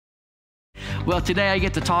Well, today I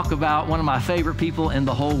get to talk about one of my favorite people in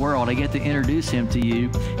the whole world. I get to introduce him to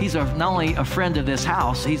you. He's not only a friend of this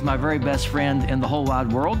house, he's my very best friend in the whole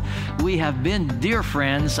wide world. We have been dear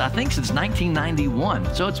friends, I think, since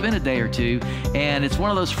 1991. So it's been a day or two, and it's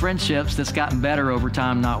one of those friendships that's gotten better over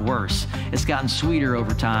time, not worse. It's gotten sweeter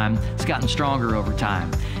over time. It's gotten stronger over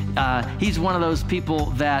time. He's one of those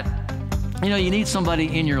people that, you know, you need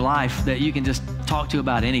somebody in your life that you can just talk to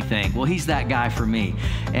about anything. Well, he's that guy for me.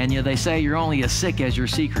 And, you know, they say you're only as sick as your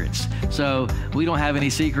secrets. So we don't have any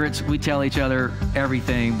secrets. We tell each other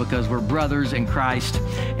everything because we're brothers in Christ.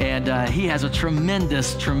 And he has a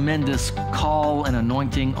tremendous, tremendous call and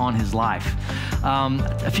anointing on his life.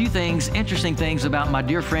 A few things, interesting things about my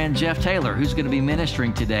dear friend Jeff Taylor, who's going to be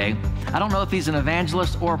ministering today. I don't know if he's an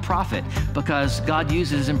evangelist or a prophet because God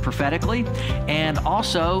uses him prophetically. And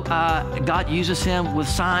also, God uses him with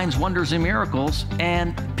signs, wonders, and miracles,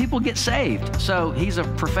 and people get saved. So he's a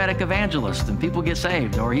prophetic evangelist and people get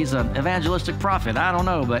saved, or he's an evangelistic prophet. I don't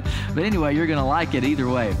know, but anyway, you're going to like it either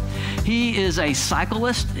way. He is a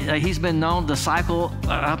cyclist. He's been known to cycle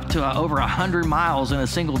up to over 100 miles in a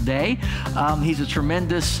single day. He's a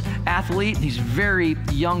tremendous athlete. He's very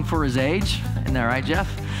young for his age. Isn't that right, Jeff?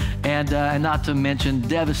 And not to mention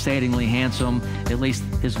devastatingly handsome. At least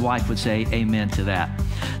his wife would say amen to that.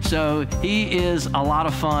 So he is a lot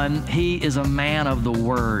of fun. He is a man of the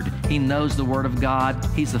Word. He knows the Word of God.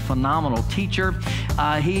 He's a phenomenal teacher.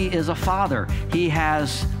 He is a father. He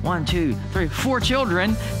has 4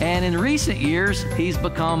 children, and in recent years, he's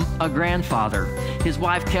become a grandfather. His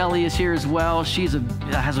wife, Kelly, is here as well. She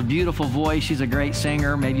has a beautiful voice. She's a great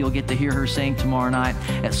singer. Maybe you'll get to hear her sing tomorrow night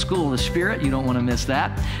at School of the Spirit. You don't want to miss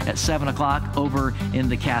that. At 7 o'clock over in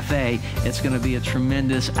the cafe. It's going to be a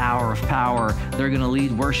tremendous hour of power. They're going to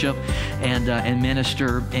lead worship and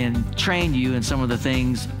minister and train you in some of the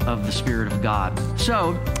things of the Spirit of God.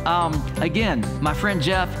 So, again, my friend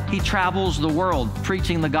Jeff, he travels the world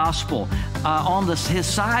preaching the gospel. His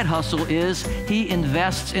side hustle is he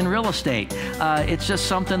invests in real estate. It's just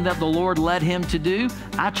something that the Lord led him to do.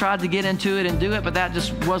 I tried to get into it and do it, but that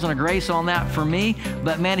just wasn't a grace on that for me.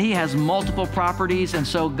 But man, he has multiple properties, and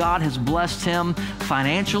so God has blessed him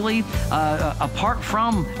financially, apart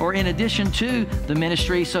from or in addition to the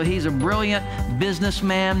ministry. So he's a brilliant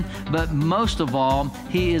businessman, but most of all,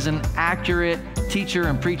 he is an accurate teacher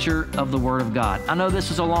and preacher of the Word of God. I know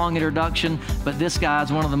this is a long introduction, but this guy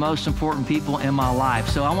is one of the most important people in my life.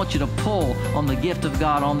 So I want you to pull on the gift of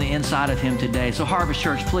God on the inside of him today. So Harvest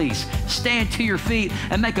Church, please stand to your feet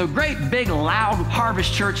and make a great, big, loud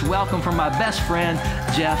Harvest Church welcome from my best friend,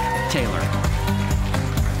 Jeff Taylor.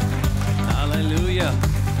 Hallelujah.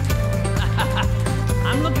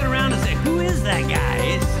 I'm looking around and say, who is that guy?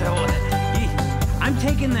 I'm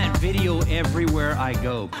taking that video everywhere I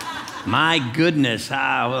go. My goodness,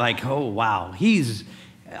 oh wow.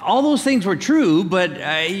 All those things were true, but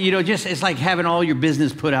it's like having all your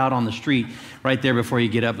business put out on the street right there before you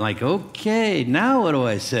get up. Like, okay, now what do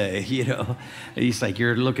I say? It's like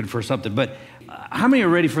you're looking for something. But how many are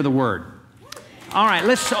ready for the Word? All right,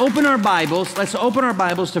 let's open our Bibles. Let's open our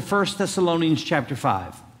Bibles to 1 Thessalonians chapter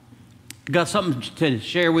 5. Got something to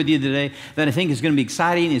share with you today that I think is going to be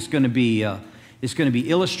exciting. It's going to be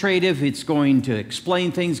illustrative. It's going to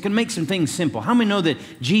explain things. It's going to make some things simple. How many know that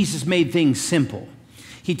Jesus made things simple?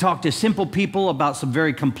 He talked to simple people about some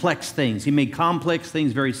very complex things. He made complex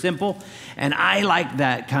things very simple, and I like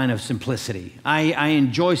that kind of simplicity. I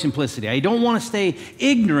enjoy simplicity. I don't want to stay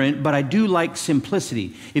ignorant, but I do like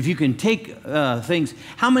simplicity. If you can take things.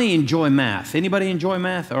 How many enjoy math? Anybody enjoy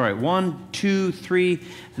math? All right, 1, 2, 3.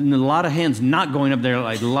 And a lot of hands not going up there.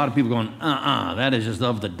 Like a lot of people going, that is just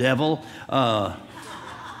of the devil. But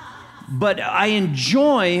I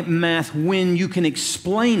enjoy math when you can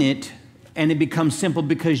explain it and it becomes simple,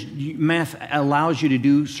 because math allows you to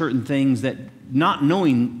do certain things that not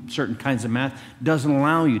knowing certain kinds of math doesn't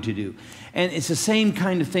allow you to do. And it's the same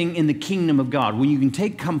kind of thing in the kingdom of God. When you can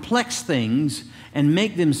take complex things and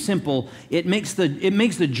make them simple, it makes the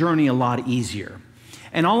journey a lot easier.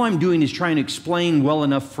 And all I'm doing is trying to explain well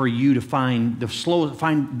enough for you to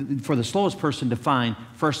for the slowest person to find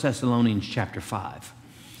 1 Thessalonians chapter 5.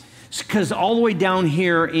 Because all the way down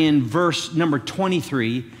here in verse number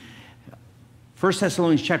 23, 1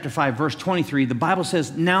 Thessalonians chapter 5, verse 23, the Bible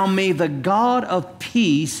says, "Now may the God of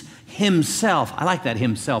peace himself," I like that,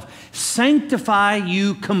 himself, "sanctify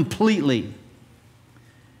you completely."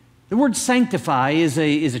 The word sanctify is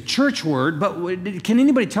a church word, but can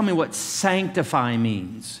anybody tell me what sanctify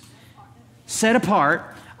means? Set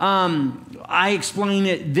apart. I explain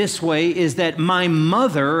it this way, is that my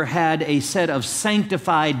mother had a set of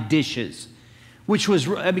sanctified dishes. which was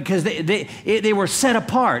because they were set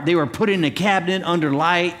apart. They were put in a cabinet under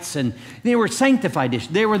lights, and they were sanctified dishes.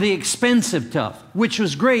 They were the expensive stuff, which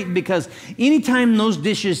was great because anytime those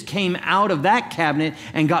dishes came out of that cabinet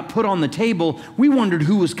and got put on the table, we wondered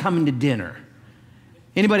who was coming to dinner.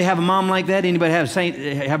 Anybody have a mom like that? Anybody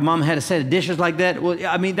have a mom had a set of dishes like that? Well,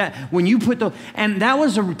 I mean, that when you put those, and that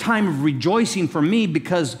was a time of rejoicing for me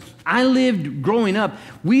because I lived growing up.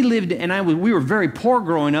 We were very poor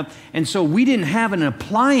growing up, and so we didn't have an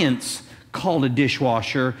appliance called a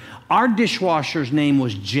dishwasher. Our dishwasher's name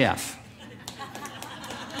was Jeff.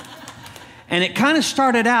 And it kind of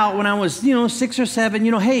started out when I was, 6 or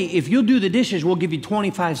 7, hey, if you'll do the dishes, we'll give you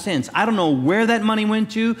 25 cents. I don't know where that money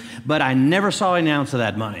went to, but I never saw an ounce of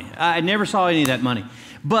that money. I never saw any of that money.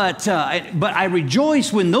 But I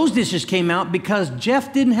rejoiced when those dishes came out because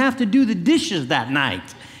Jeff didn't have to do the dishes that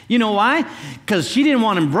night. You know why? Because she didn't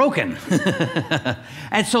want them broken.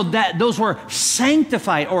 And so those were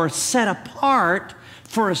sanctified or set apart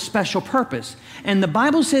for a special purpose. And the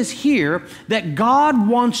Bible says here that God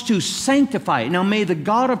wants to sanctify. Now may the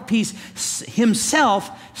God of peace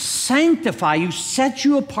himself sanctify you, set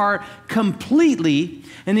you apart completely.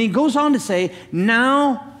 And then he goes on to say,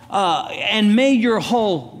 and may your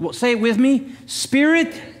whole, say it with me,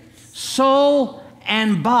 spirit, soul,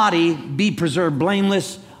 and body be preserved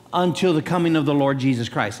blameless until the coming of the Lord Jesus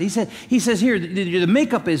Christ. He says here, the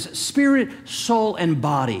makeup is spirit, soul, and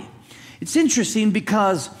body. It's interesting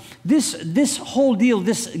because this whole deal,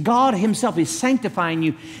 this God himself is sanctifying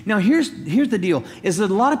you. Now here's the deal, is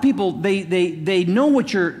that a lot of people, they know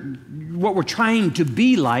what we're trying to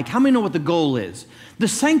be like. How many know what the goal is? The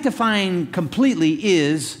sanctifying completely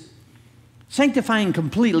is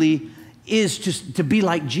to be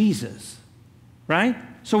like Jesus, right?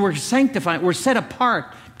 So we're sanctified, we're set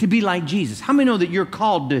apart to be like Jesus. How many know that you're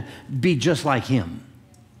called to be just like him?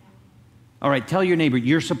 All right, tell your neighbor,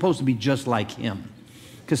 you're supposed to be just like him.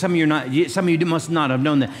 Because some of you must not have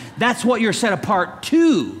known that. That's what you're set apart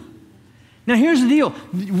to. Now here's the deal.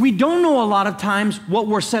 We don't know a lot of times what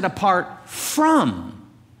we're set apart from.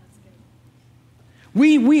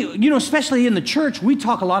 We especially in the church, we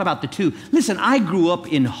talk a lot about the two. Listen, I grew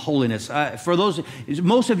up in holiness.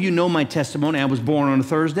 Most of you know my testimony. I was born on a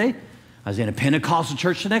Thursday. I was in a Pentecostal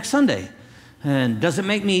church the next Sunday. And doesn't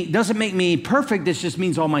make me perfect. This just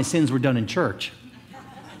means all my sins were done in church.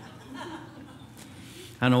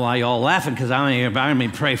 I don't know why y'all laughing, because I may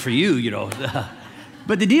pray for you,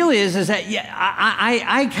 But the deal is that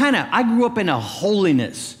I grew up in a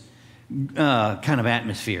holiness kind of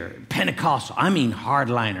atmosphere. Pentecostal,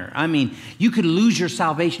 hardliner. You could lose your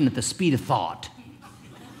salvation at the speed of thought.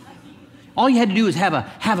 All you had to do is have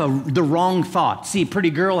the wrong thought. See a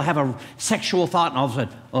pretty girl, have a sexual thought, and all of a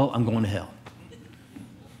sudden, oh, I'm going to hell.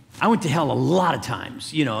 I went to hell a lot of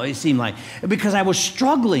times, it seemed like, because I was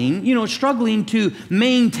struggling to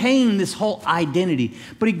maintain this whole identity.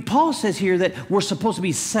 But Paul says here that we're supposed to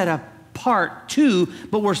be set apart to,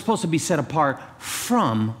 but we're supposed to be set apart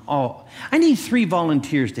from all. I need 3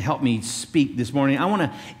 volunteers to help me speak this morning. I want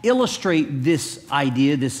to illustrate this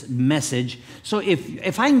idea, this message. So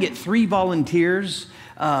if I can get 3 volunteers,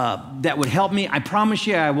 that would help me. I promise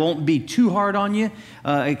you I won't be too hard on you,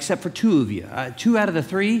 except for 2 of you. 2 out of the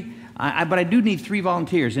 3, but I do need 3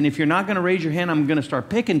 volunteers. And if you're not going to raise your hand, I'm going to start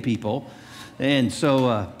picking people. And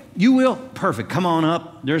so you will? Perfect. Come on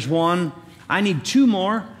up. There's 1. I need 2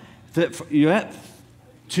 more.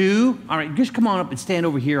 2. All right, just come on up and stand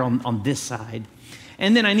over here on this side.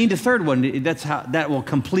 And then I need a 3rd one. That will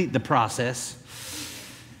complete the process.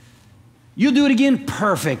 You'll do it again?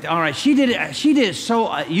 Perfect. All right. She did it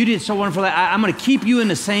so, you did so wonderful. I'm going to keep you in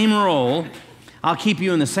the same role. I'll keep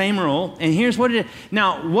you in the same role. And here's what it is.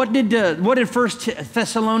 Now, what did 1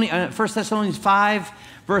 Thessalonians 5,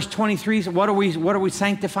 verse 23, what are we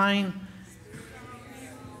sanctifying?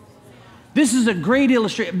 This is a great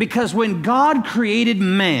illustration, because when God created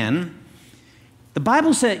man, the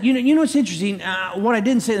Bible said, what's interesting, what I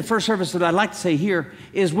didn't say in the first service that I'd like to say here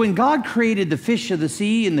is when God created the fish of the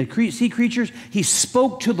sea and the sea creatures, he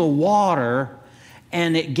spoke to the water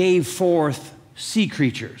and it gave forth sea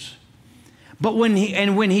creatures. But when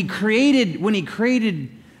he created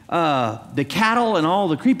the cattle and all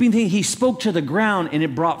the creeping things, he spoke to the ground and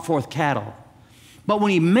it brought forth cattle. But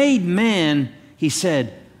when he made man, he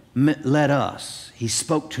said, let us. He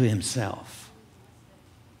spoke to himself.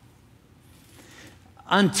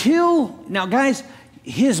 Now guys,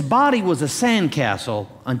 his body was a sandcastle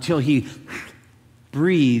until he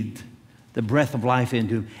breathed the breath of life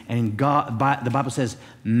into him. And the Bible says,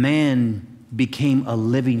 man became a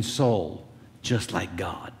living soul, just like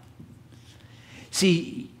God.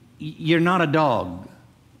 See, you're not a dog.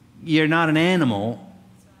 you're not an animal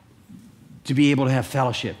to be able to have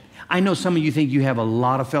fellowship. I know some of you think you have a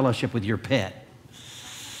lot of fellowship with your pet,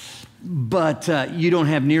 but you don't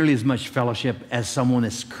have nearly as much fellowship as someone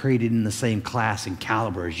that's created in the same class and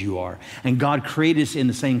caliber as you are. And God created us in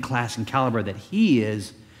the same class and caliber that He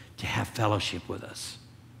is to have fellowship with us.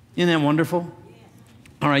 Isn't that wonderful?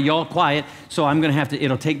 All right, y'all quiet, so I'm going to have to,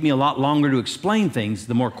 it'll take me a lot longer to explain things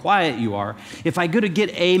the more quiet you are. If I go to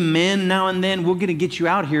get amen now and then, we're going to get you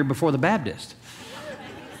out here before the Baptist.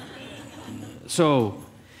 So,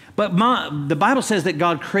 but the Bible says that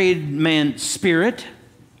God created man spirit,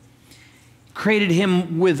 created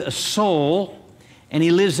him with a soul, and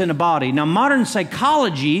he lives in a body. Now, modern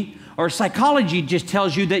psychology just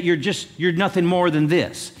tells you that you're nothing more than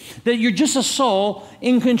this, that you're just a soul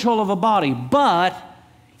in control of a body. But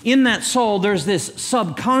in that soul, there's this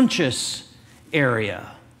subconscious area.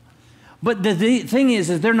 But the thing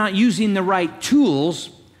is they're not using the right tools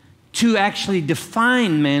to actually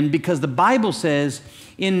define man, because the Bible says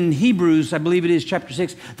in Hebrews, I believe it is chapter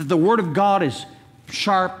 6, that the Word of God is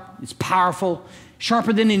sharp, it's powerful,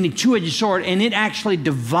 sharper than any two-edged sword, and it actually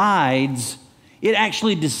divides, it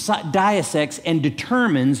actually dissects and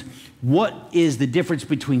determines what is the difference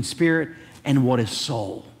between spirit and what is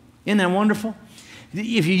soul. Isn't that wonderful?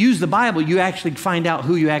 If you use the Bible, you actually find out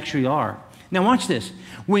who you actually are. Now watch this.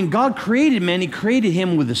 When God created man, He created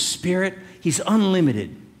him with a spirit. He's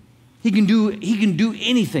unlimited. He can do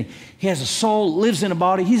anything. He has a soul, lives in a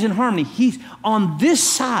body. He's in harmony. He's on this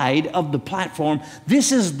side of the platform.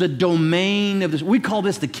 This is the domain of this. We call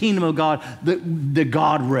this the kingdom of God, the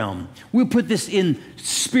God realm. We'll put this in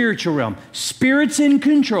spiritual realm. Spirit's in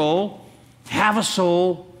control, have a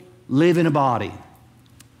soul, live in a body.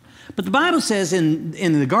 But the Bible says in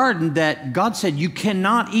the garden that God said you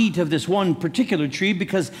cannot eat of this one particular tree,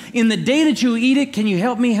 because in the day that you eat it, can you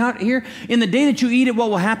help me out here? In the day that you eat it, what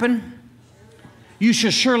will happen? You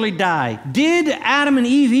shall surely die. Did Adam and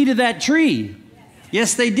Eve eat of that tree?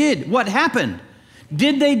 Yes, they did. What happened?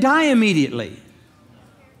 Did they die immediately?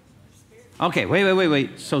 Okay,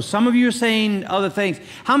 wait. So some of you are saying other things.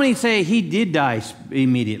 How many say he did die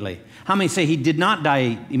immediately? How many say he did not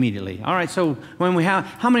die immediately? All right, so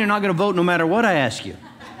how many are not going to vote no matter what I ask you?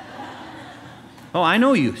 Oh, I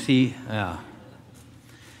know you, see.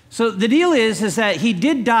 So the deal is that he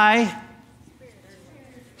did die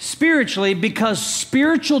spiritually, because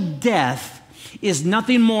spiritual death is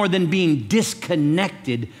nothing more than being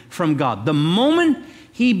disconnected from God. The moment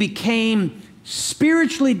he became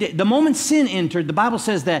spiritually dead, the moment sin entered, the Bible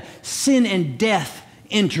says that sin and death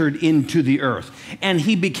entered into the earth, and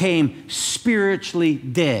he became spiritually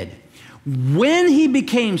dead. When he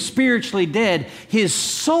became spiritually dead, his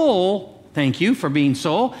soul, thank you for being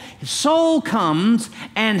soul, his soul comes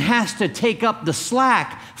and has to take up the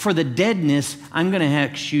slack for the deadness. I'm going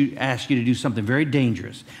to ask you to do something very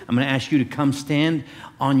dangerous. I'm going to ask you to come stand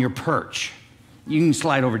on your perch. You can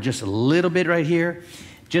slide over just a little bit right here,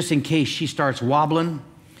 just in case she starts wobbling.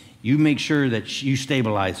 You make sure that you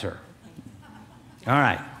stabilize her. All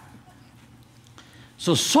right.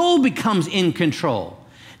 So soul becomes in control.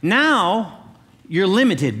 Now you're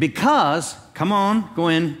limited because, come on, go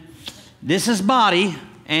in. This is body,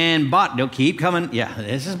 and body, no, keep coming. Yeah,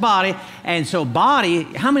 this is body. And so body,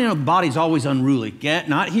 how many know body's always unruly?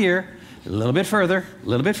 Not here. A little bit further, a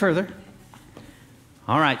little bit further.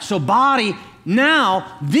 All right, so body,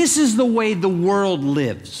 now this is the way the world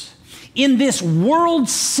lives. In this world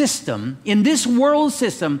system, this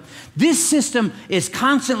system is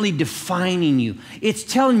constantly defining you. It's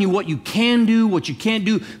telling you what you can do, what you can't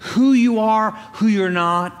do, who you are, who you're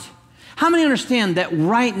not. How many understand that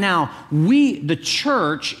right now, the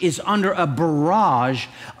church, is under a barrage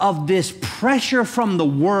of this pressure from the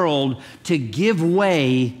world to give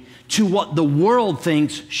way to what the world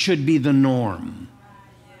thinks should be the norm?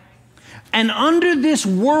 And under this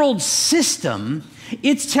world system,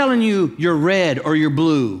 it's telling you you're red or you're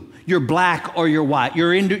blue, you're black or you're white,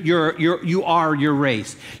 you are your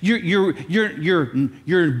race. You're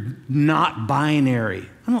not binary.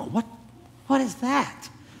 I don't know, what is that?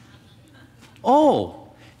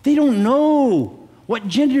 Oh, they don't know what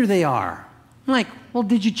gender they are. I'm like, well,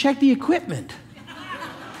 did you check the equipment?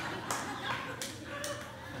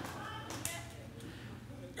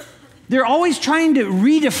 They're always trying to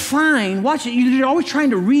redefine, watch it, they're always trying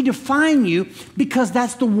to redefine you, because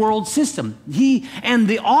that's the world system. He and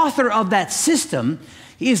the author of that system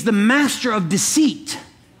is the master of deceit.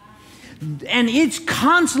 And it's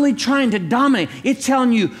constantly trying to dominate. It's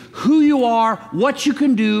telling you who you are, what you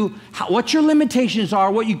can do, what your limitations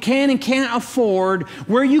are, what you can and can't afford,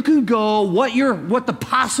 where you can go, what the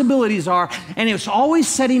possibilities are. And it's always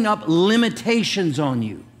setting up limitations on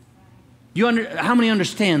you. How many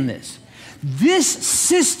understand this? This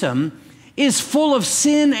system is full of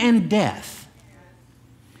sin and death.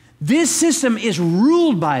 This system is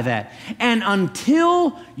ruled by that. And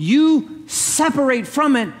until you separate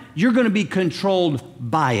from it, you're going to be controlled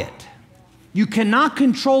by it. You cannot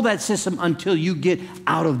control that system until you get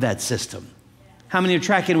out of that system. How many are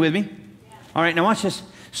tracking with me? All right, now watch this.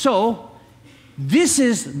 So, this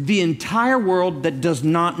is the entire world that does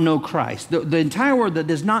not know Christ. The entire world that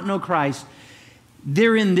does not know Christ,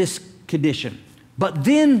 they're in this condition. But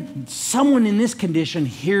then someone in this condition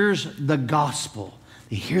hears the gospel.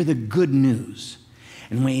 They hear the good news.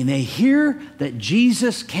 And when they hear that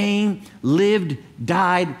Jesus came, lived,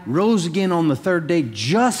 died, rose again on the third day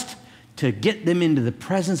just to get them into the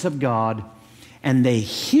presence of God, and they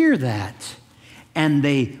hear that, and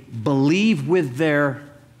they believe with their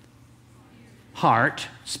heart.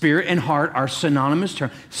 Spirit and heart are synonymous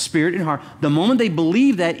terms. Spirit and heart. The moment they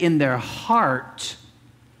believe that in their heart,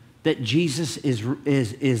 that Jesus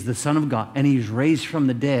is the Son of God and He's raised from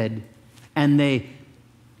the dead, and they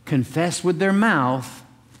confess with their mouth,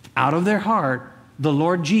 out of their heart, the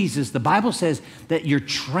Lord Jesus, the Bible says that you're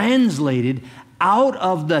translated out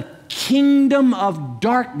of the kingdom of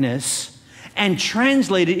darkness and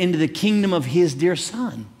translated into the kingdom of His dear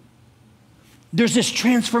Son. There's this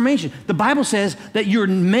transformation. The Bible says that you're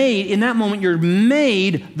made, in that moment, you're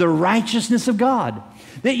made the righteousness of God.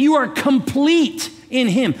 That you are complete in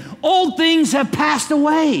Him. Old things have passed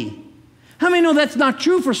away. How many know that's not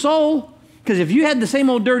true for soul? Because if you had the same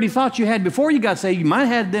old dirty thoughts you had before you got saved, you might have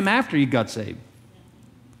had them after you got saved.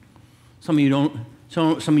 Some of you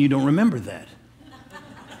don't remember that.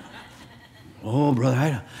 Oh, brother, I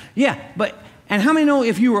don't. Yeah, and how many know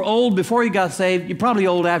if you were old before you got saved, you're probably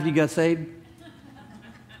old after you got saved?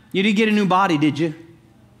 You didn't get a new body, did you?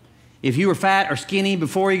 If you were fat or skinny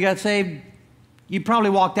before you got saved, you probably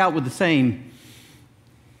walked out with the same.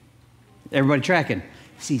 Everybody tracking?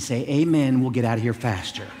 See, say amen, we'll get out of here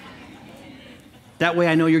faster. That way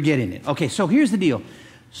I know you're getting it. Okay, so here's the deal.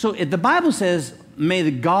 So if the Bible says, may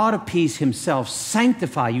the God of peace Himself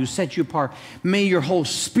sanctify you, set you apart. May your whole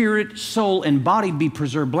spirit, soul, and body be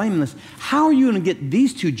preserved blameless. How are you going to get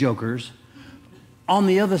these two jokers on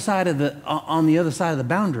the other side of the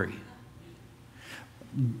boundary?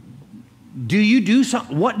 Do you do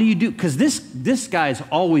something? What do you do? Because this guy's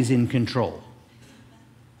always in control.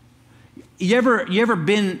 You ever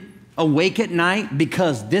been awake at night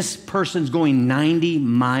because this person's going 90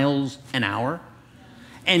 miles an hour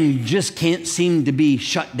and just can't seem to be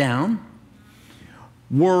shut down?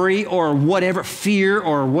 Worry or whatever, fear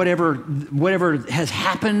or whatever has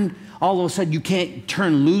happened, all of a sudden you can't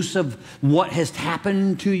turn loose of what has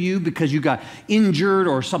happened to you because you got injured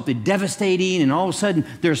or something devastating, and all of a sudden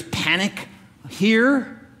there's panic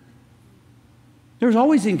here. There's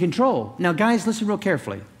always in control. Now, guys, listen real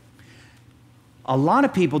carefully. A lot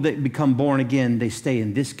of people that become born again, they stay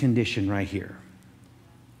in this condition right here.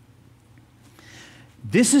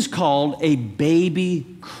 This is called a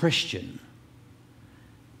baby Christian.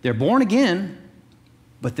 They're born again,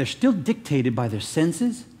 but they're still dictated by their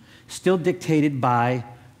senses, still dictated by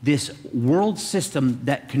this world system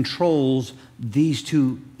that controls these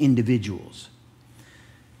two individuals.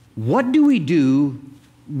 What do we do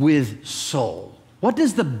with soul? What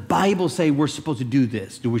does the Bible say we're supposed to do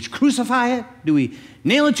this? Do we crucify it? Do we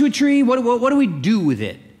nail it to a tree? What do we do with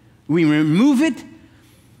it? Do we remove it?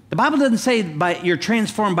 The Bible doesn't say you're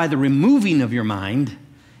transformed by the removing of your mind.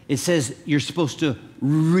 It says you're supposed to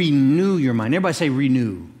renew your mind. Everybody say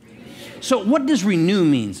renew. So what does renew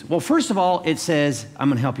means? Well, first of all, it says, I'm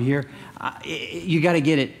going to help you here. You got to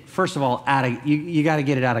get it, first of all, you got to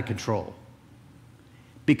get it out of control.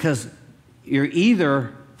 Because you're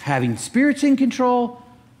either having spirits in control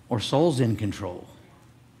or souls in control.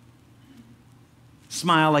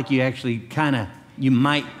 Smile like you actually you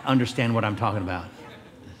might understand what I'm talking about.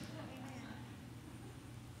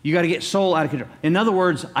 You got to get soul out of control. In other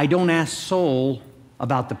words, I don't ask soul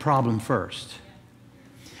about the problem first.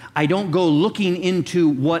 I don't go looking into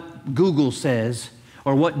what Google says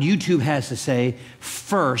or what YouTube has to say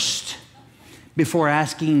first before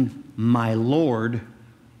asking my Lord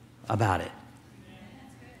about it.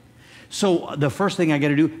 So the first thing I got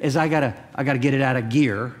to do is I got to get it out of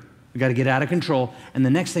gear. I got to get out of control. And the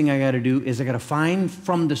next thing I got to do is I got to find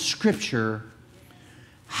from the Scripture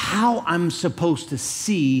how I'm supposed to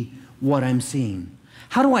see what I'm seeing.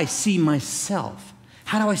 How do I see myself?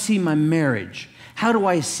 How do I see my marriage? How do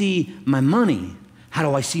I see my money? How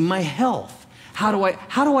do I see my health? How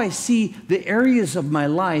do I see the areas of my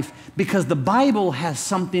life? Because the Bible has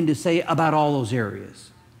something to say about all those areas.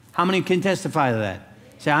 How many can testify to that?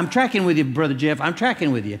 Say, I'm tracking with you, Brother Jeff. I'm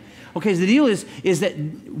tracking with you. Okay, so the deal is that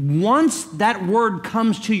once that word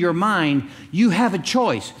comes to your mind, you have a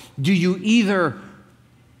choice. Do you either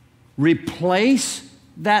replace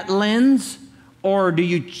that lens, or do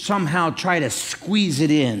you somehow try to squeeze it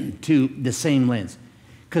in to the same lens?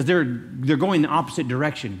 Because they're going the opposite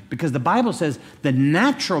direction. Because the Bible says the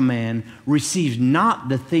natural man receives not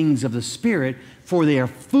the things of the Spirit, for they are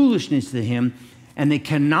foolishness to him, and they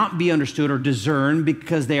cannot be understood or discerned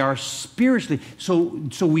because they are spiritually. So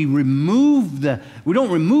we don't remove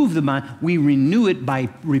the mind, we renew it by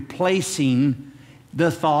replacing the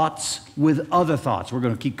thoughts with other thoughts. We're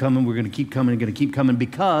going to keep coming, we're going to keep coming, and going to keep coming,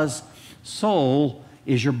 because soul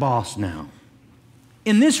is your boss now.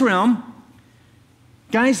 In this realm,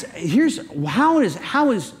 guys, here's how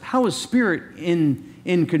is spirit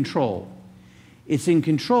in control? It's in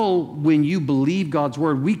control when you believe God's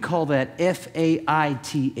word. We call that faith.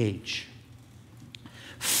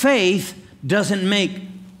 Faith doesn't make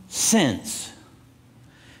sense.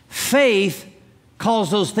 Faith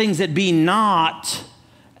calls those things that be not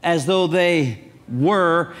as though they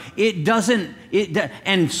were. It doesn't,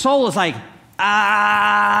 and soul is like,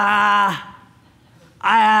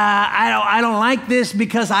 I don't like this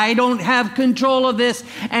because I don't have control of this.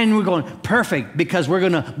 And we're going, perfect, because we're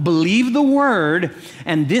going to believe the word.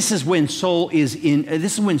 And this is when this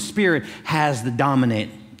is when spirit has the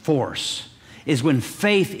dominant force, is when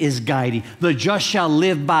faith is guiding. The just shall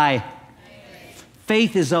live by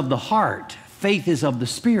faith is of the heart. Faith is of the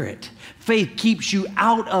spirit. Faith keeps you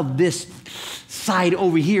out of this side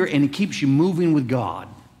over here, and it keeps you moving with God.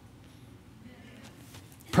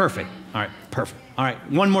 Perfect. All right, perfect. All right,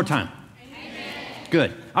 one more time. Amen.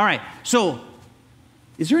 Good. All right, so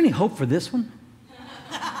is there any hope for this one?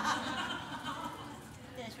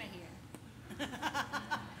 This right here.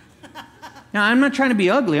 Now, I'm not trying to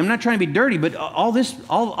be ugly. I'm not trying to be dirty, but all this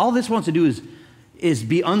wants to do is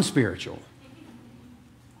be unspiritual.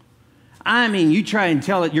 I mean, you try and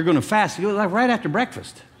tell it you're going to fast, you go like right after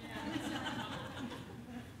breakfast.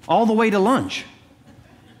 All the way to lunch.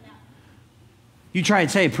 You try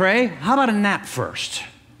and say, pray. How about a nap first?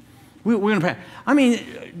 We're going to pray. I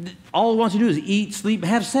mean, all it wants to do is eat, sleep,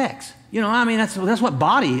 have sex. You know, I mean, that's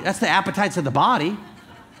the appetites of the body.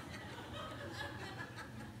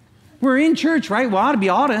 We're in church, right? Well, I ought to be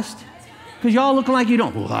honest. Because y'all looking like you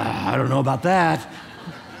don't. Well, I don't know about that.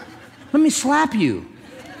 Let me slap you.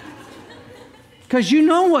 Because you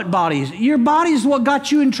know what bodies. Your body is what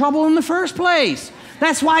got you in trouble in the first place.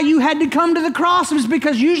 That's why you had to come to the cross. It was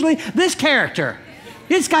because usually this character,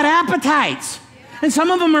 it's got appetites. And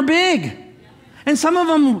some of them are big. And some of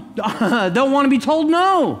them don't want to be told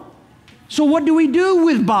no. So what do we do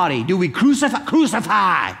with body? Do we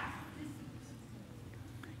crucify?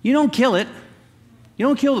 You don't kill it. You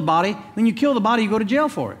don't kill the body. When you kill the body, you go to jail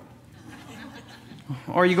for it.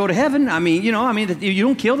 Or you go to heaven. You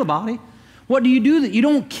don't kill the body. What do? You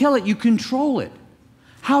don't kill it, you control it.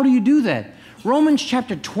 How do you do that? Romans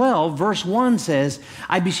chapter 12, verse 1 says,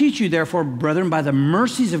 I beseech you, therefore, brethren, by the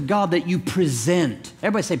mercies of God, that you present.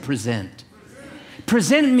 Everybody say present.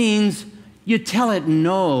 Present means you tell it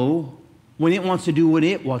no when it wants to do what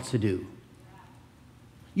it wants to do.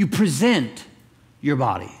 You present your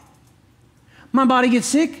body. My body gets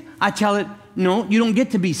sick, I tell it, no, you don't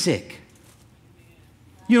get to be sick.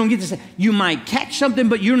 You don't get to say, you might catch something,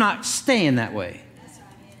 but you're not staying that way.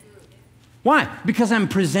 Why? Because I'm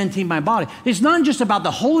presenting my body. It's not just about the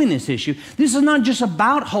holiness issue. This is not just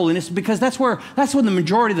about holiness, because that's where the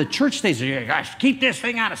majority of the church stays. Yeah, gosh, keep this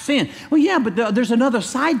thing out of sin. Well, yeah, but there's another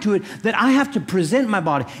side to it that I have to present my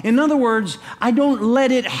body. In other words, I don't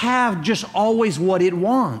let it have just always what it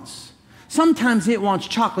wants. Sometimes it wants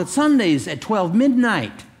chocolate sundaes at 12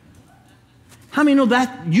 midnight. How many know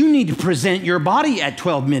that you need to present your body at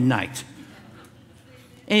 12 midnight?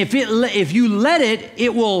 And if you let it,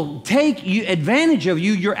 it will take advantage of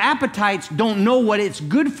you. Your appetites don't know what it's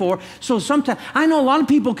good for. So sometimes, I know a lot of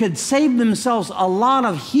people could save themselves a lot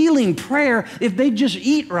of healing prayer if they just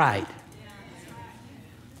eat right.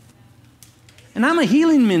 And I'm a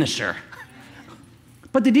healing minister.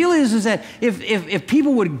 But the deal is that if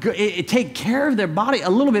people would take care of their body a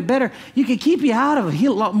little bit better, you could keep you out of a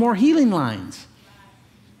lot more healing lines.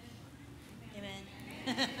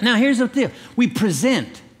 Amen. Now, here's the deal. We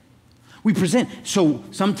present. So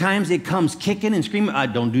sometimes it comes kicking and screaming.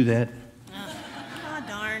 Don't do that. Oh,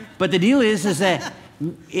 darn. But the deal is that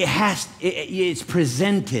it's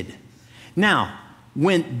presented. Now,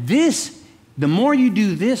 the more you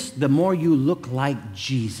do this, the more you look like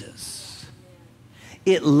Jesus.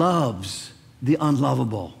 It loves the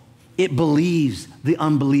unlovable. It believes the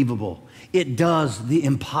unbelievable. It does the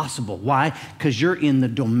impossible. Why? Because you're in the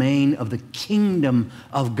domain of the kingdom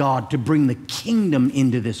of God to bring the kingdom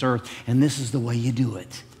into this earth, and this is the way you do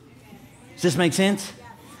it. Does this make sense?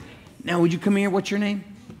 Now, would you come here? What's your name?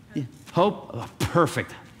 Hope? Oh,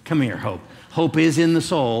 perfect. Come here, Hope. Hope is in the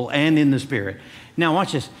soul and in the spirit. Now,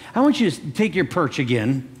 watch this. I want you to take your perch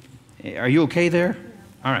again. Are you okay there?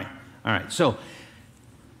 All right. All right. So,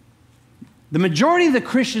 the majority of the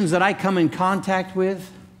Christians that I come in contact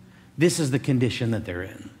with, this is the condition that they're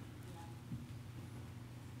in.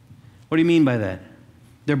 What do you mean by that?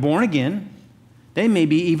 They're born again. They may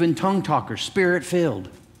be even tongue talkers, spirit-filled,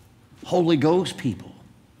 Holy Ghost people.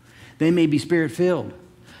 They may be spirit-filled.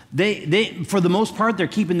 They, for the most part, they're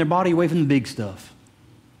keeping their body away from the big stuff.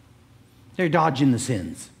 They're dodging the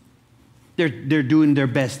sins. They're doing their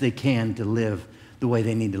best they can to live the way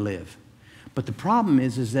they need to live. But the problem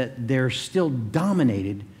is that they're still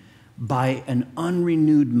dominated by an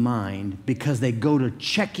unrenewed mind because they go to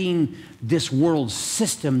checking this world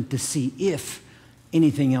system to see if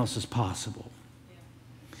anything else is possible.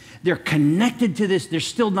 They're connected to this. They're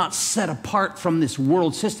still not set apart from this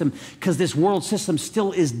world system because this world system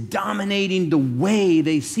still is dominating the way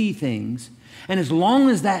they see things. And as long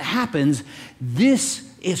as that happens, this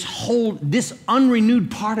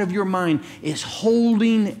unrenewed part of your mind is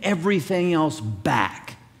holding everything else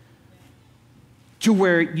back to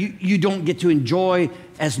where you don't get to enjoy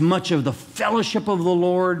as much of the fellowship of the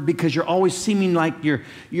Lord because you're always seeming like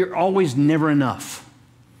you're always never enough.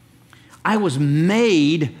 I was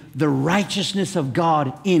made the righteousness of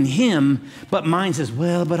God in Him, but mine says,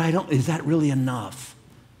 well, but is that really enough?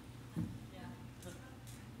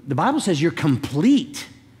 The Bible says you're complete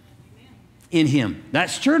in Him.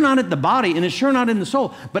 That's sure not at the body, and it's sure not in the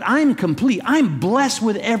soul, but I'm complete. I'm blessed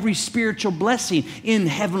with every spiritual blessing in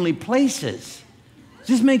heavenly places. Does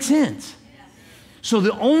this make sense? So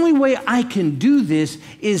the only way I can do this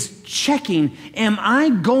is checking, am I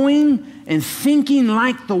going and thinking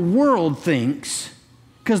like the world thinks?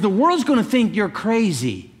 Because the world's going to think you're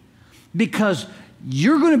crazy because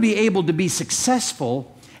you're going to be able to be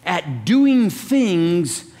successful at doing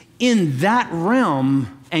things in that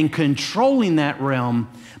realm and controlling that realm,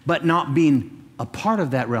 but not being a part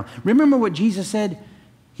of that realm. Remember what Jesus said?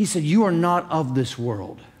 He said, you are not of this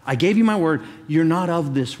world. I gave you my word. You're not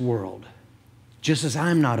of this world, just as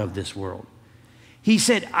I'm not of this world. He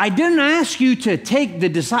said, I didn't ask you to take the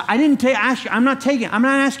disciples. I'm not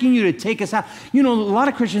asking you to take us out. You know, a lot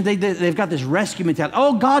of Christians, they've got this rescue mentality.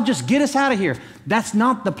 Oh, God, just get us out of here. That's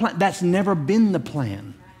not the plan. That's never been the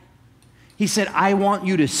plan. He said, I want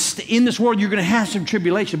you to stay in this world. You're going to have some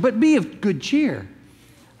tribulation, but be of good cheer.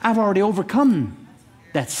 I've already overcome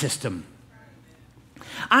that system.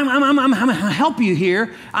 I'm going to help you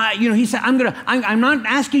here. He said, I'm not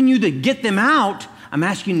asking you to get them out. I'm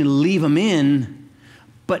asking you to leave them in,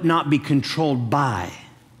 but not be controlled by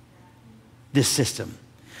this system.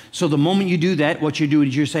 So the moment you do that, what you're doing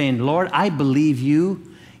is you're saying, Lord, I believe you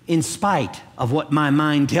in spite of what my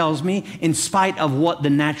mind tells me, in spite of what the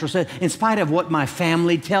natural says, in spite of what my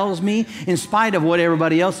family tells me, in spite of what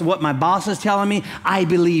everybody else, what my boss is telling me. I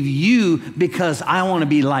believe you because I want to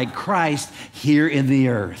be like Christ here in the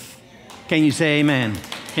earth. Can you say amen?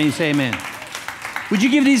 Can you say amen? Would you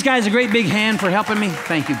give these guys a great big hand for helping me?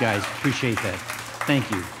 Thank you, guys. Appreciate that.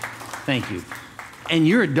 Thank you. Thank you. And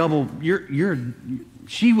you're a double,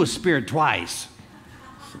 she was spirit twice.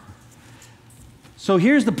 So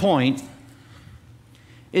here's the point,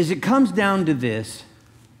 is it comes down to this.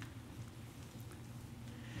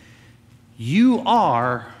 You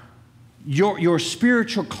are, your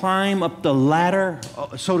spiritual climb up the ladder,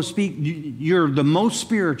 so to speak, you're the most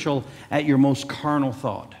spiritual at your most carnal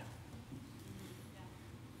thought.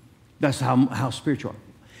 That's how spiritual.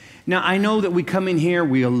 Now, I know that we come in here,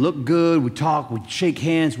 we look good, we talk, we shake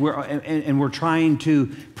hands, and we're trying to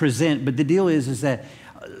present, but the deal is that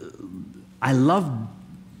I love,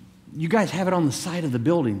 you guys have it on the side of the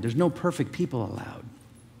building. There's no perfect people allowed.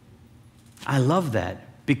 I love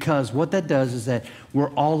that because what that does is that we're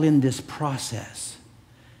all in this process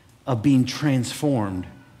of being transformed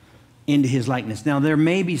into His likeness. Now, there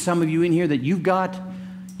may be some of you in here that you've got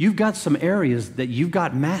some areas that you've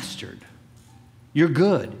got mastered. You're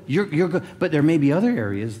good. You're good. But there may be other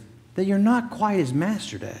areas that you're not quite as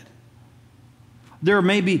mastered at. There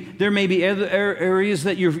may be other areas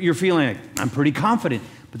that you're feeling like, I'm pretty confident.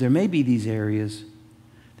 But there may be these areas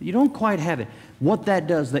that you don't quite have it. What that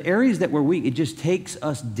does, the areas that we're weak, it just takes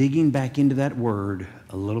us digging back into that word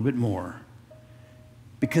a little bit more.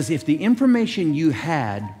 Because if the information you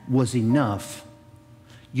had was enough,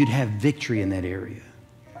 you'd have victory in that area.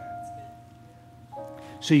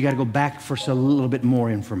 So you got to go back for a little bit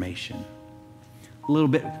more information. little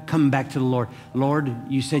bit coming back to the Lord. Lord,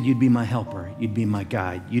 you said you'd be my helper. You'd be my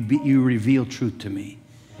guide. You reveal truth to me.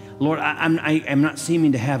 Lord, I'm not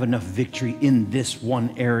seeming to have enough victory in this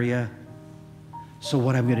one area. So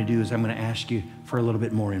what I'm going to do is I'm going to ask you for a little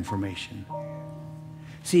bit more information.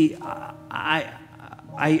 See, I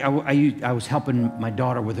was helping my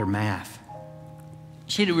daughter with her math.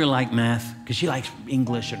 She didn't really like math because she likes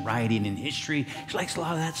English and writing and history. She likes a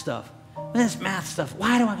lot of that stuff. This math stuff,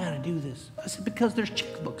 why do I got to do this? I said, because there's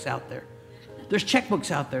checkbooks out there. There's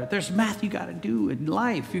checkbooks out there. There's math you got to do in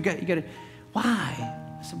life. You got to, why?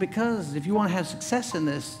 I said, because if you want to have success in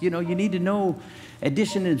this, you need to know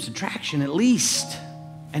addition and subtraction at least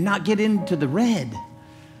and not get into the red.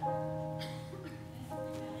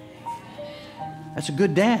 That's a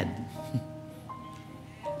good dad.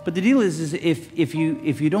 But the deal is if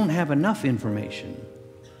you don't have enough information,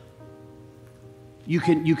 you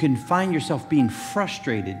can find yourself being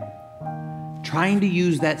frustrated trying to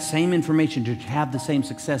use that same information to have the same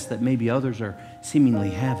success that maybe others are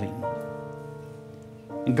seemingly having.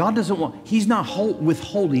 And God doesn't want, He's not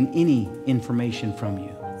withholding any information from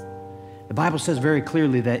you. The Bible says very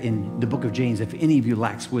clearly that in the book of James, if any of you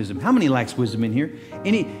lacks wisdom, how many lacks wisdom in here?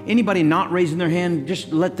 Anybody not raising their hand,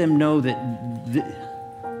 just let them know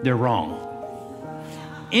that they're wrong.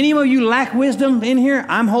 Any of you lack wisdom in here?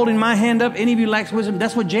 I'm holding my hand up. Any of you lacks wisdom?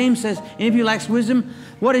 That's what James says. Any of you lacks wisdom?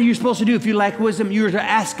 What are you supposed to do if you lack wisdom? You're to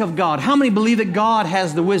ask of God. How many believe that God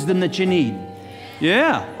has the wisdom that you need?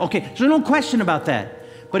 Yeah. Okay. So no question about that.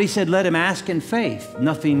 But he said, let him ask in faith,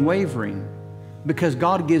 nothing wavering, because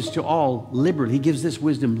God gives to all liberally. He gives this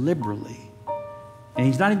wisdom liberally. And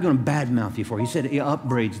he's not even going to badmouth you for it. He said he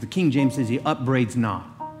upbraids. The King James says he upbraids not,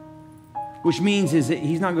 which means is that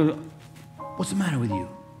he's not going to, what's the matter with you?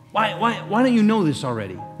 Why don't you know this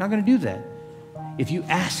already? Not going to do that. If you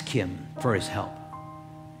ask him for his help,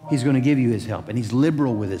 he's going to give you his help. And he's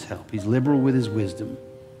liberal with his help. He's liberal with his wisdom.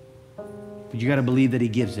 But you got to believe that he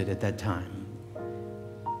gives it at that time.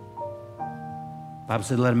 The Bible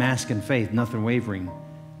said, let him ask in faith, nothing wavering.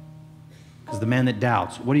 Because the man that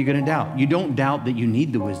doubts, what are you going to doubt? You don't doubt that you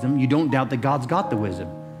need the wisdom. You don't doubt that God's got the wisdom.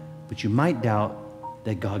 But you might doubt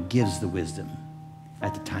that God gives the wisdom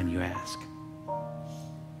at the time you ask.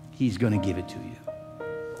 He's going to give it to you.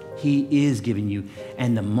 He is giving you.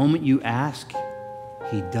 And the moment you ask,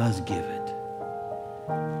 he does give it.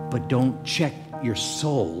 But don't check your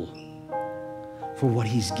soul for what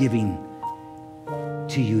he's giving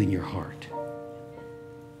to you in your heart.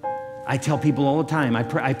 I tell people all the time, I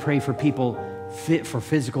pray for people fit for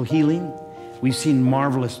physical healing. We've seen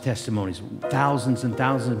marvelous testimonies. Thousands and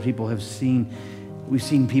thousands of people we've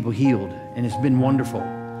seen people healed, and it's been wonderful.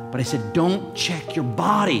 But I said, don't check your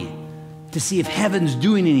body to see if heaven's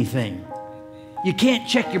doing anything. You can't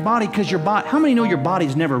check your body because how many know your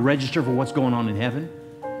body's never registered for what's going on in heaven?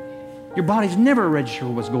 Your body's never registered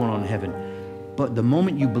for what's going on in heaven. But the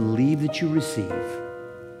moment you believe that you receive,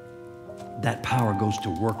 that power goes to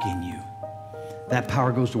work in you. That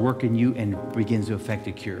power goes to work in you and begins to affect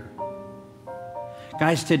a cure.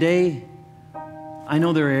 Guys, today, I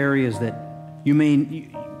know there are areas that you may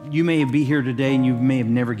be here today and you may have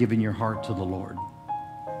never given your heart to the Lord.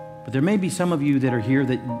 But there may be some of you that are here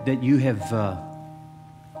that you have,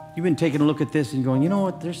 you've been taking a look at this and going, you know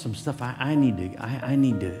what, there's some stuff I need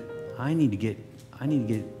to get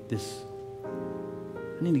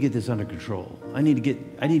this under control. I need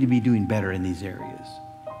to be doing better in these areas.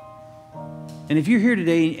 And if you're here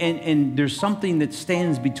today and there's something that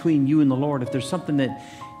stands between you and the Lord, if there's something that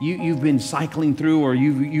you've been cycling through or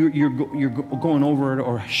you're going over it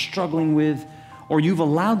or struggling with, or you've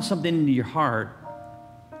allowed something into your heart,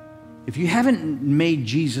 if you haven't made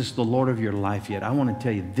Jesus the Lord of your life yet, I want to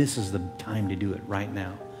tell you this is the time to do it right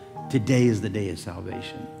now. Today is the day of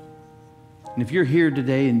salvation. And if you're here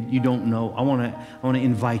today and you don't know, I want to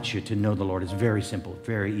invite you to know the Lord. It's very simple,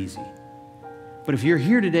 very easy. But if you're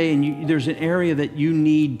here today and there's an area that you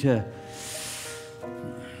need to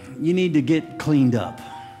get cleaned up.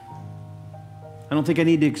 I don't think I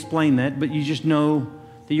need to explain that, but you just know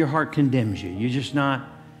that your heart condemns you.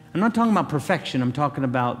 I'm not talking about perfection. I'm talking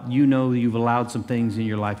about you've allowed some things in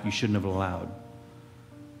your life you shouldn't have allowed.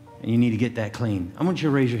 And you need to get that clean. I want you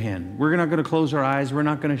to raise your hand. We're not going to close our eyes. We're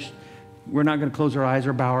not going to close our eyes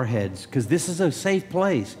or bow our heads because this is a safe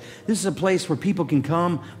place. This is a place where people can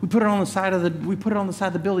come. We put it on the side of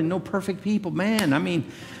the building. No perfect people, man. I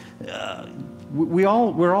mean, we're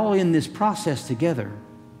all in this process together.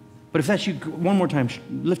 But if that's you, one more time,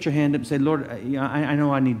 lift your hand up and say, Lord, I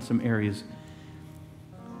know I need some areas.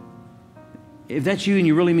 if that's you and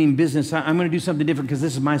you really mean business, I'm going to do something different because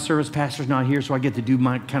this is my service. Pastor's not here, so I get to do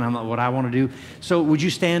my kind of what I want to do. So would you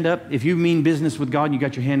stand up? If you mean business with God and you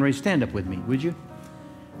got your hand raised, stand up with me, would you?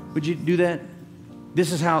 Would you do that?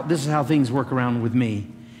 This is how things work around with me.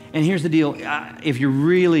 And here's the deal. If you're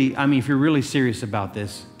really serious about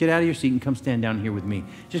this, get out of your seat and come stand down here with me.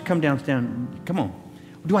 Just come down. Come on.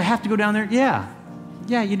 Do I have to go down there? Yeah.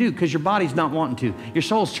 Yeah, you do, because your body's not wanting to. Your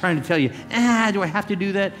soul's trying to tell you, do I have to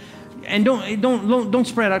do that? And don't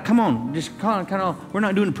spread out. Come on. Just kind of, we're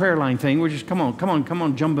not doing a prayer line thing. We're just, come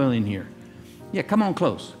on, jump in here. Yeah, come on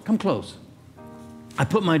close. Come close. I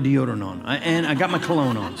put my deodorant on, and I got my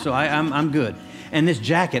cologne on, so I'm good. And this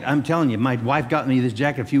jacket, I'm telling you, my wife got me this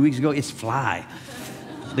jacket a few weeks ago. It's fly.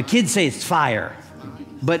 The kids say it's fire,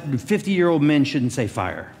 but 50-year-old men shouldn't say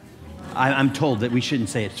fire. I'm told that we shouldn't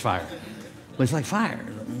say it's fire. But it's like fire.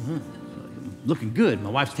 Looking good. My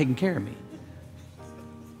wife's taking care of me.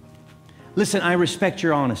 Listen, I respect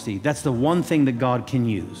your honesty. That's the one thing that God can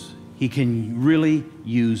use. He can really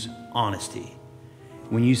use honesty.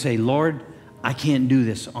 When you say, Lord, I can't do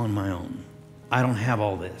this on my own. I don't have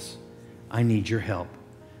all this. I need your help.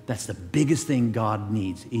 That's the biggest thing God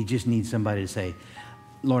needs. He just needs somebody to say,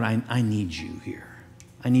 Lord, I need you here.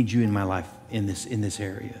 I need you in my life in this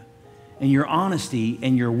area. And your honesty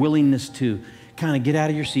and your willingness to kind of get out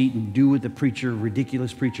of your seat and do what the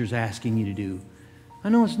ridiculous preacher's asking you to do. I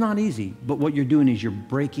know it's not easy, but what you're doing is you're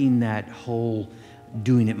breaking that whole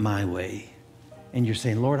doing it my way. And you're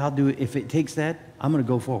saying, Lord, I'll do it. If it takes that, I'm going to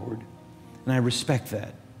go forward. And I respect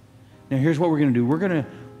that. Now, here's what we're going to do. We're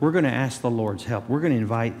going to ask the Lord's help. We're going to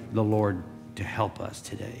invite the Lord to help us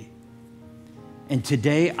today. And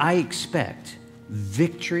today, I expect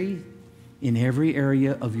victory in every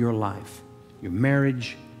area of your life. Your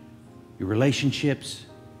marriage, your relationships,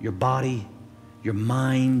 your body, your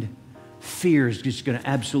mind. Fear is just going to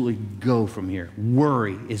absolutely go from here.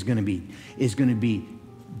 Worry is going to be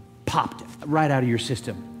popped right out of your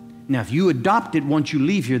system. Now, if you adopt it once you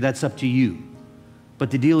leave here, that's up to you. But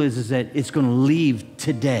the deal is that it's going to leave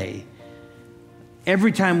today.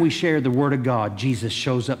 Every time we share the Word of God, Jesus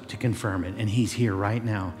shows up to confirm it, and He's here right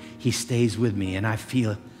now. He stays with me, and I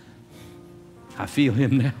feel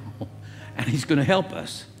Him now, and He's going to help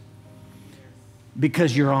us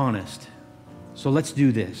because you're honest. So let's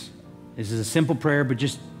do this. This is a simple prayer, but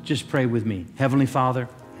just pray with me. Heavenly Father,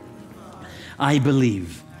 I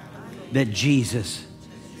believe that Jesus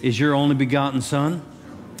is your only begotten Son.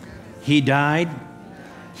 He died.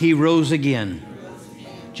 He rose again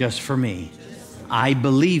just for me. I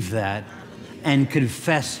believe that and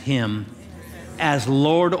confess Him as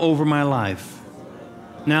Lord over my life.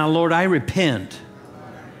 Now, Lord, I repent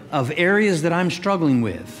of areas that I'm struggling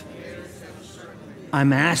with.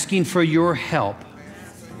 I'm asking for your help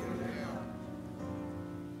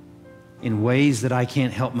in ways that I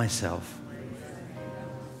can't help myself.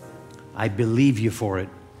 I believe you for it.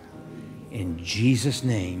 In Jesus'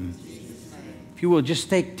 name. If you will, just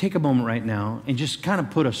take a moment right now and just kind of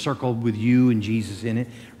put a circle with you and Jesus in it.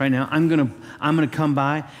 Right now, I'm gonna come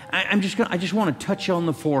by. I just want to touch you on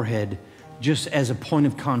the forehead, just as a point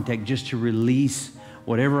of contact, just to release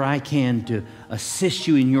whatever I can to assist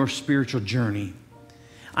you in your spiritual journey.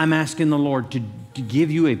 I'm asking the Lord to give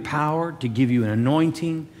you a power, to give you an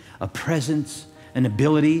anointing, a presence, an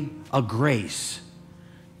ability, a grace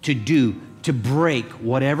to break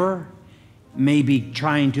whatever may be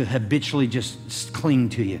trying to habitually just cling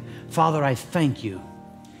to you. Father, I thank you.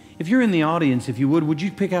 If you're in the audience, if you would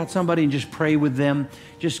you pick out somebody and just pray with them?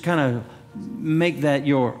 Just kind of make that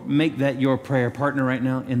your prayer partner right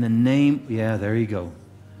now in the name. Yeah, there you go.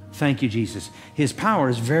 Thank you, Jesus. His power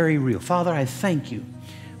is very real. Father, I thank you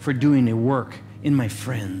for doing a work in my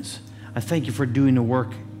friends. I thank you for doing a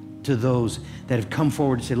work to those that have come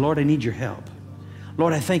forward and say, Lord, I need your help.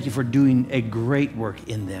 Lord, I thank you for doing a great work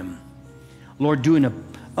in them. Lord, doing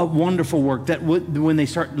a wonderful work that when they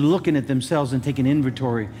start looking at themselves and taking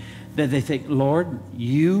inventory, that they think, Lord,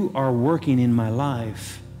 you are working in my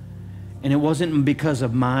life. And it wasn't because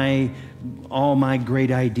of all my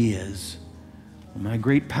great ideas, my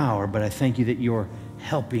great power, but I thank you that you're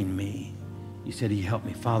helping me. You said you help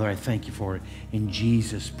me. Father, I thank you for it in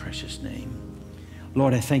Jesus' precious name.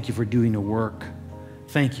 Lord, I thank you for doing the work.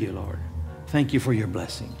 Thank you, Lord. Thank you for your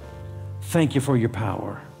blessing. Thank you for your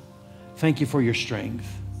power. Thank you for your strength.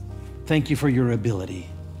 Thank you for your ability.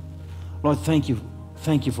 Lord, thank you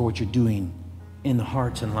for what you're doing in the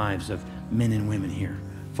hearts and lives of men and women here.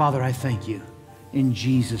 Father, I thank you in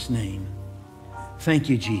Jesus' name. Thank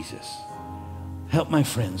you, Jesus. Help my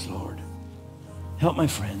friends, Lord. Help my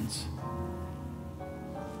friends.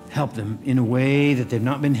 Help them in a way that they've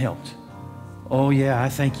not been helped. Oh, yeah, I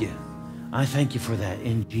thank you. I thank you for that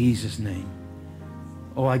in Jesus' name.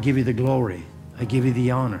 Oh, I give you the glory. I give you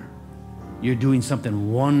the honor. You're doing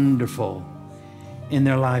something wonderful in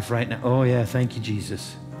their life right now. Oh, yeah, thank you,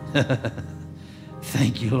 Jesus.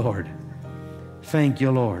 Thank you, Lord. Thank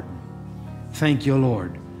you, Lord. Thank you,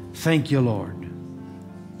 Lord. Thank you, Lord.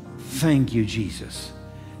 Thank you, Jesus.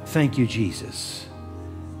 Thank you, Jesus.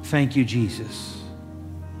 Thank you, Jesus.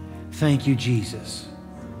 Thank you, Jesus.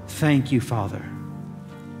 Thank you, Father.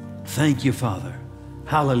 Thank you, Father.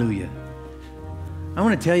 Hallelujah. I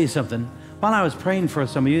want to tell you something. While I was praying for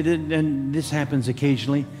some of you, and this happens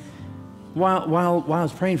occasionally, while I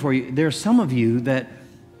was praying for you, there are some of you that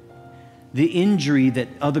the injury that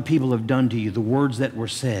other people have done to you, the words that were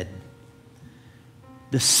said,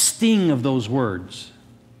 the sting of those words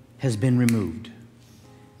has been removed.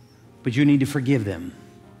 But you need to forgive them.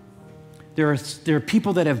 There are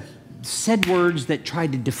people that have said words that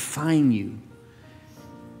tried to define you.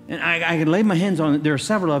 And I could lay my hands on, there are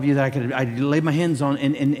several of you that I could lay my hands on,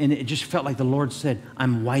 and it just felt like the Lord said,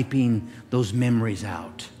 I'm wiping those memories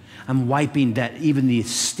out. I'm wiping that, even the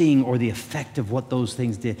sting or the effect of what those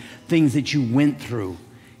things did, things that you went through.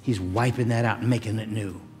 He's wiping that out and making it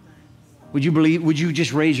new. Would you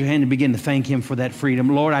just raise your hand and begin to thank Him for that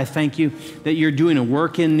freedom? Lord, I thank you that you're doing a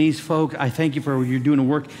work in these folk. I thank you for you're doing a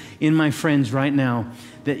work in my friends right now,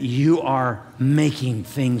 that you are making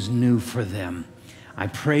things new for them. I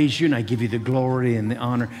praise you and I give you the glory and the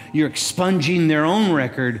honor. You're expunging their own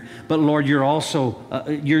record, but Lord, you're also,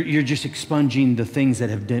 you're just expunging the things that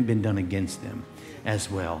have been done against them as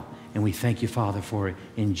well. And we thank you, Father, for it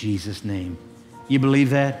in Jesus' name. You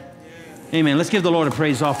believe that? Amen. Let's give the Lord a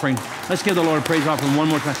praise offering. Let's give the Lord a praise offering one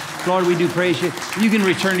more time. Lord, we do praise you. You can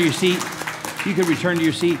return to your seat. You can return to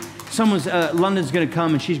your seat. London's going to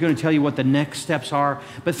come and she's going to tell you what the next steps are.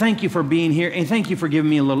 But thank you for being here, and thank you for giving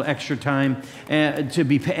me a little extra time and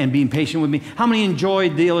being patient with me. How many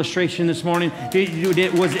enjoyed the illustration this morning? Did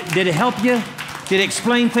it help you? Did it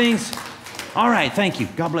explain things? All right. Thank you.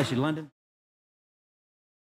 God bless you, London.